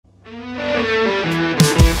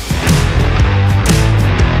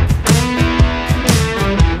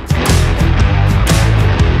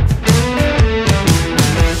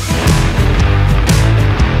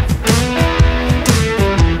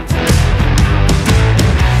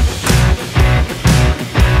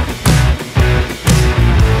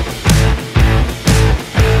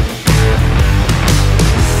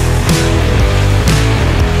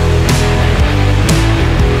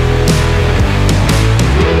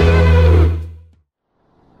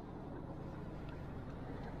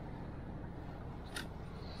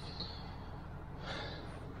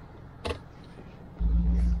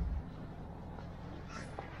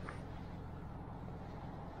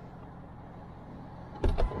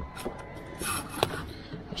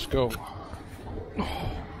go.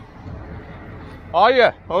 Are you?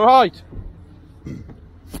 All right.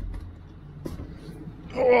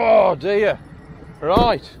 Oh dear.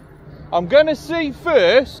 Right. I'm going to see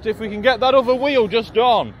first if we can get that other wheel just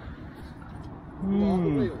on.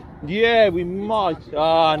 Yeah, we might.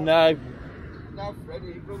 Ah, no. Now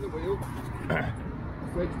Freddie, he's on the wheel.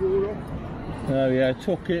 Fred's wore off. Oh yeah,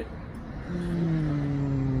 took it.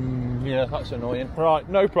 Yeah, that's annoying. Right,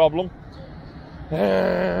 no problem.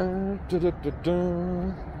 Have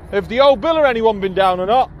the old bill or anyone been down or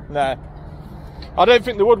not? No. I don't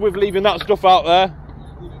think they would with leaving that stuff out there.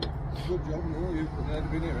 Good job, no,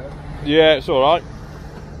 you've been here, eh? Yeah, it's alright.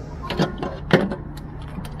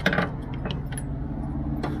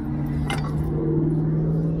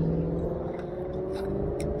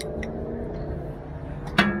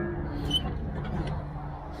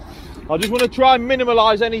 I just want to try and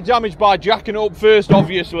minimise any damage by jacking it up first,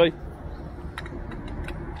 obviously.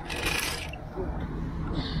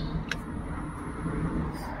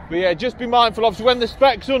 But yeah, just be mindful, obviously when the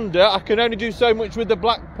spec's under, I can only do so much with the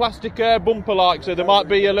black plastic bumper like, so there might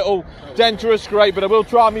be a little dent or a scrape, but I will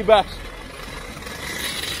try my best.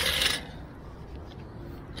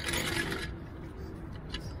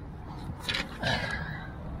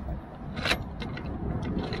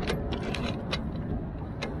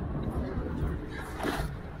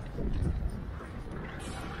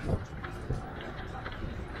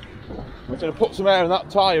 I'm going to put some air in that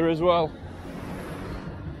tyre as well.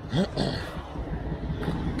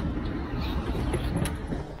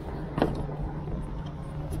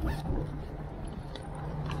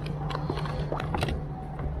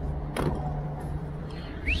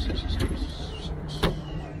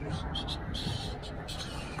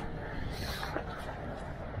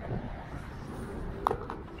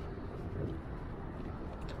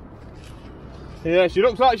 Yeah, she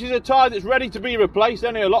looks like she's a tyre that's ready to be replaced,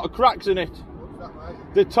 isn't it? A lot of cracks in it. What's that, mate?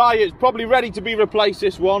 The tyre is probably ready to be replaced,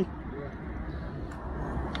 this one.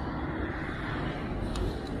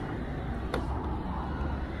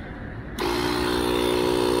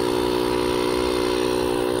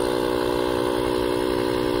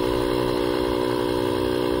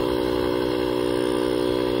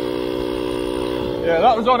 Yeah,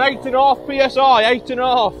 that was on 8.5 PSI,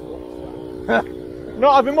 8.5.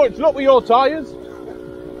 Not having much luck with your tyres.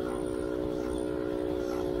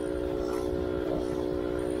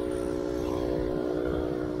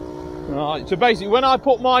 Right, so basically when I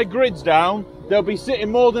put my grids down, they'll be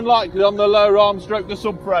sitting more than likely on the lower arm stroke the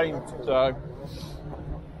subframe. So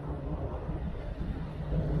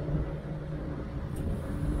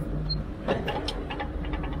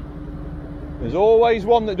there's always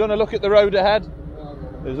one that's going to look at the road ahead.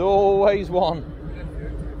 There's always one.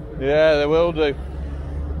 Yeah, they will do.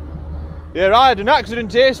 Yeah, I had an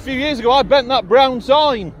accident here a few years ago. I bent that brown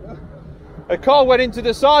sign. A car went into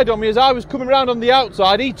the side on me as I was coming round on the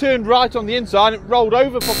outside. He turned right on the inside and it rolled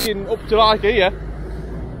over fucking up to like here.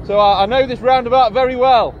 So I know this roundabout very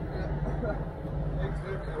well.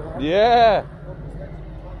 Yeah.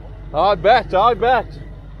 I bet, I bet.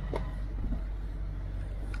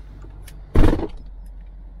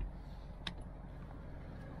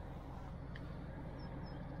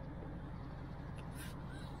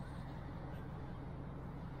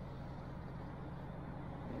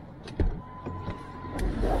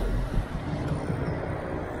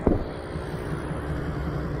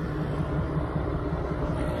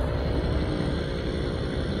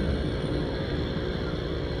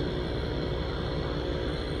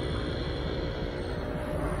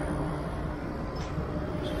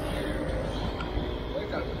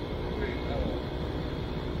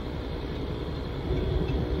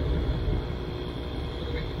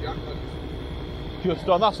 Just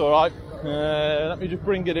on, that's all right. Let me just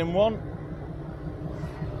bring it in one.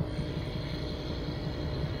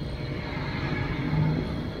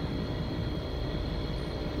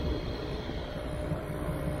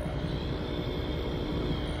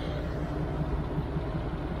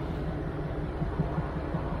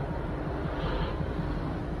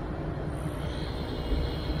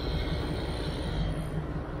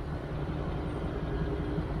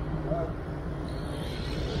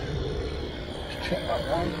 Check that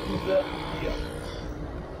one. Yeah.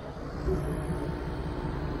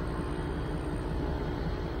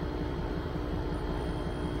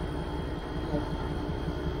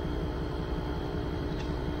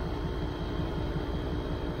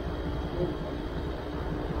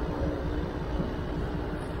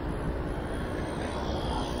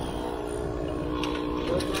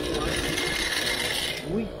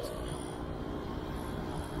 Sweet.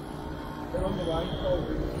 They're on the line, so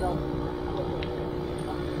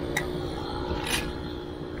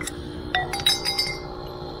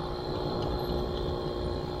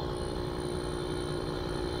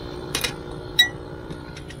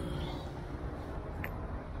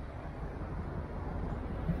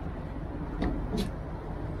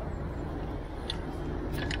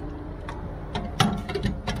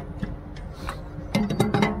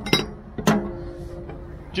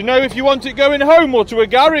Do you know if you want it going home or to a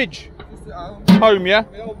garage? Just at home. Home, yeah?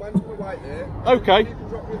 My old man's put right there. Okay. You can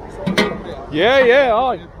drop me at the side of the house. Yeah,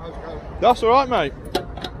 aye. That's alright, mate.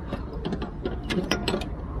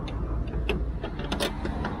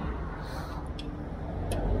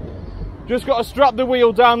 Just got to strap the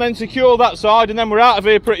wheel down, then secure that side, and then we're out of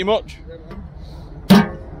here pretty much.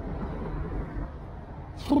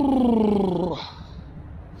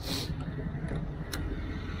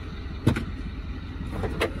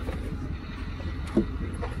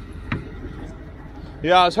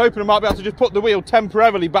 Yeah, I was hoping I might be able to just put the wheel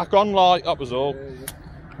temporarily back on light, that was all.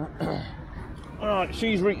 Alright,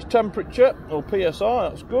 she's reached temperature, or PSI,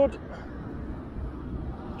 that's good.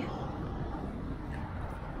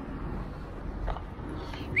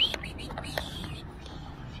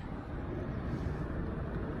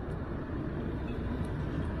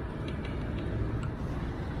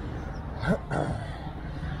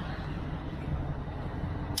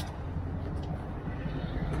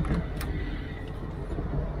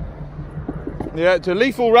 Yeah, it's a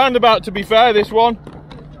lethal roundabout, to be fair, this one.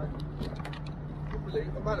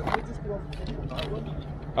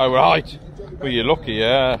 Oh, right. Well, you're lucky,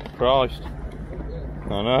 yeah. Christ. I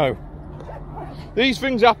know. These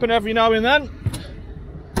things happen every now and then.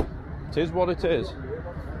 It is what it is.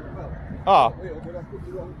 Ah.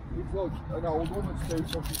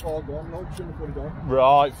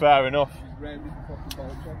 Right, fair enough.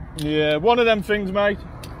 Yeah, one of them things, mate.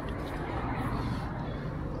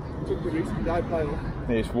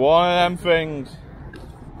 It's one of them things.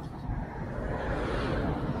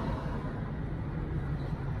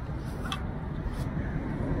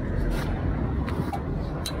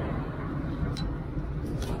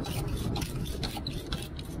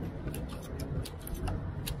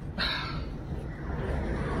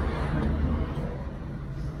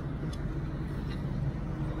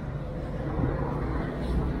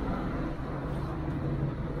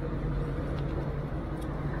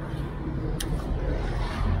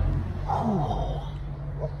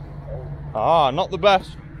 Ah, not the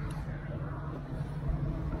best.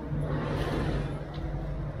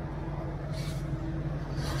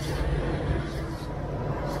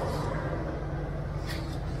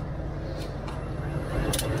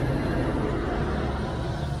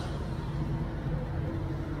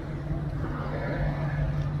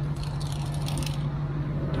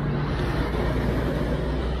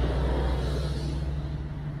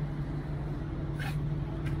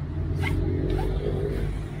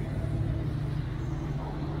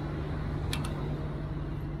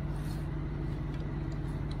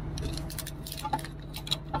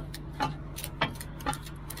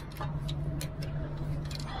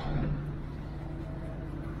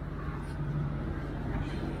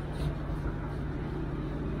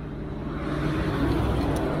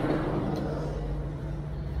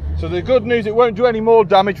 So the good news, it won't do any more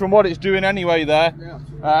damage from what it's doing anyway there.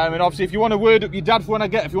 Yeah. And obviously if you want to word up your dad for when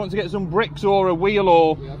if you want to get some bricks or a wheel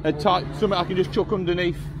or a type, something I can just chuck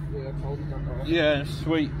underneath. Yeah,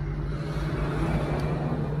 sweet.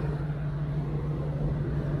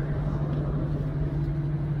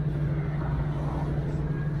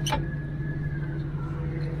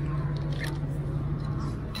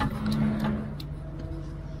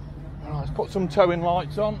 Right, let's put some towing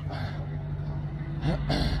lights on.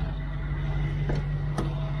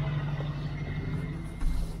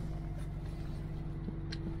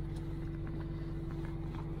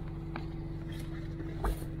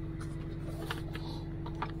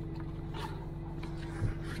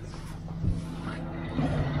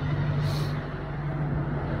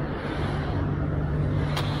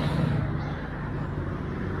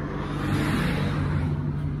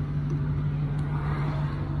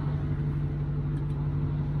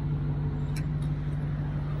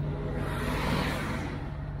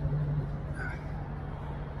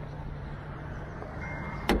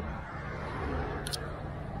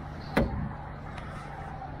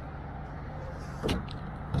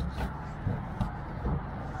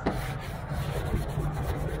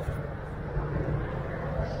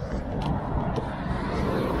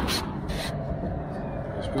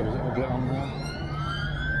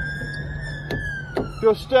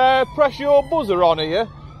 Just press your buzzer on here.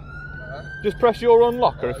 Just press your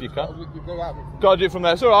unlocker if you can. Got to do it from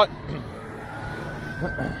there, it's alright.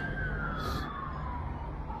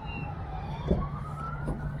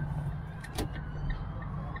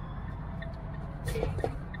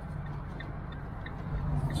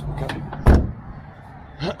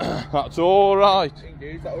 That's alright.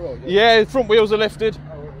 Yeah, the front wheels are lifted.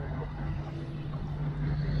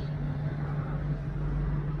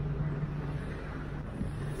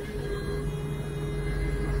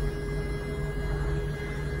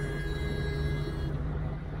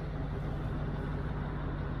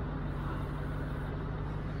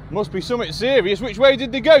 Must be something serious. Which way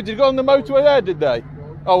did they go? Did they go on the motorway there, did they?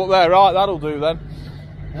 Oh, up there, right, that'll do then.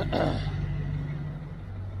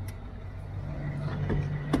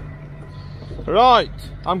 Right,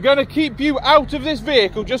 I'm going to keep you out of this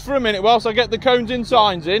vehicle just for a minute whilst I get the cones and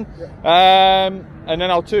signs in. And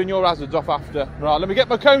then I'll turn your hazards off after. Right, let me get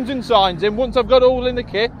my cones and signs in. Once I've got all in the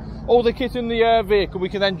kit, all the kit in the vehicle, we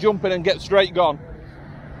can then jump in and get straight gone.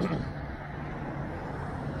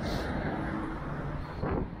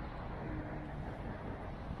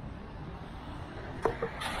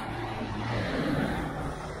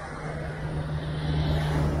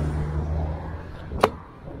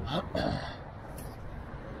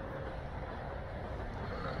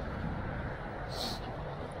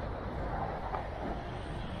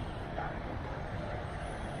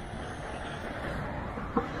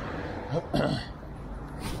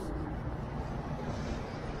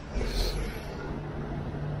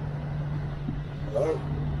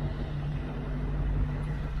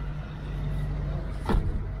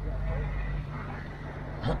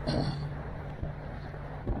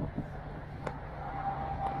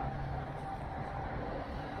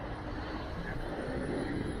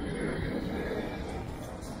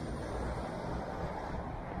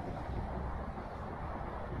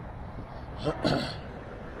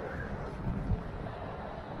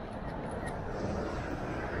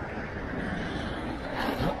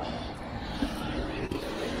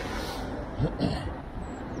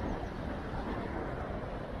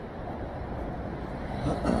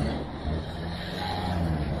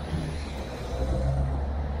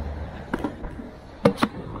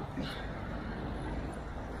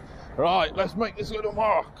 Right, let's make this little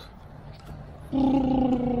mark.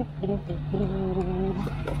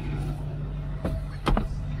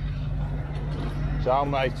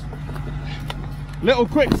 Sound, mate. Little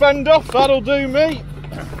quick fend off, that'll do me.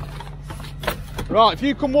 Right, if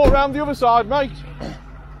you can walk round the other side, mate.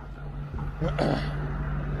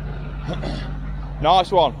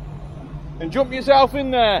 Nice one. And jump yourself in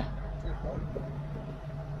there.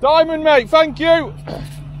 Diamond, mate, thank you.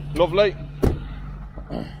 Lovely.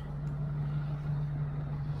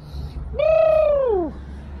 Woo!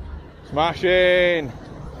 Smashing.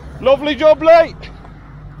 Lovely job, mate.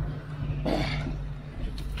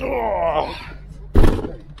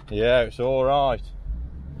 Yeah, it's all right.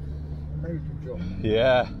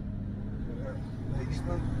 Yeah.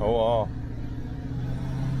 Oh, wow.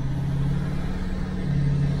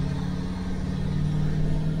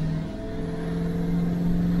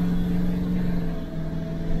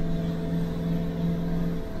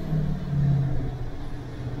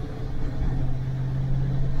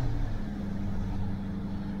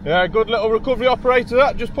 Yeah, good little recovery operator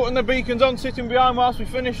that, just putting the beacons on, sitting behind whilst we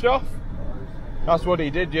finished off. That's what he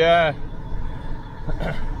did, yeah.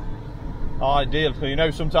 Ideal. So you know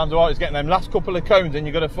sometimes while it's getting them last couple of cones and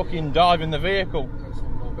you've got to fucking dive in the vehicle.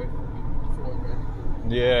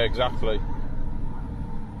 Yeah, exactly. Do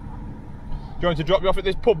you want to drop you off at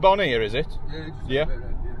this pub on here, is it? Yeah?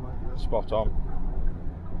 Spot on.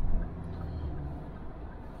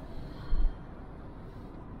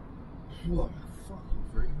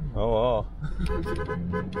 Oh, oh.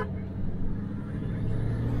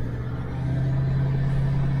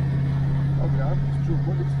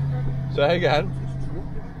 Say again.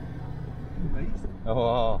 Oh,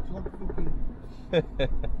 oh. Yeah.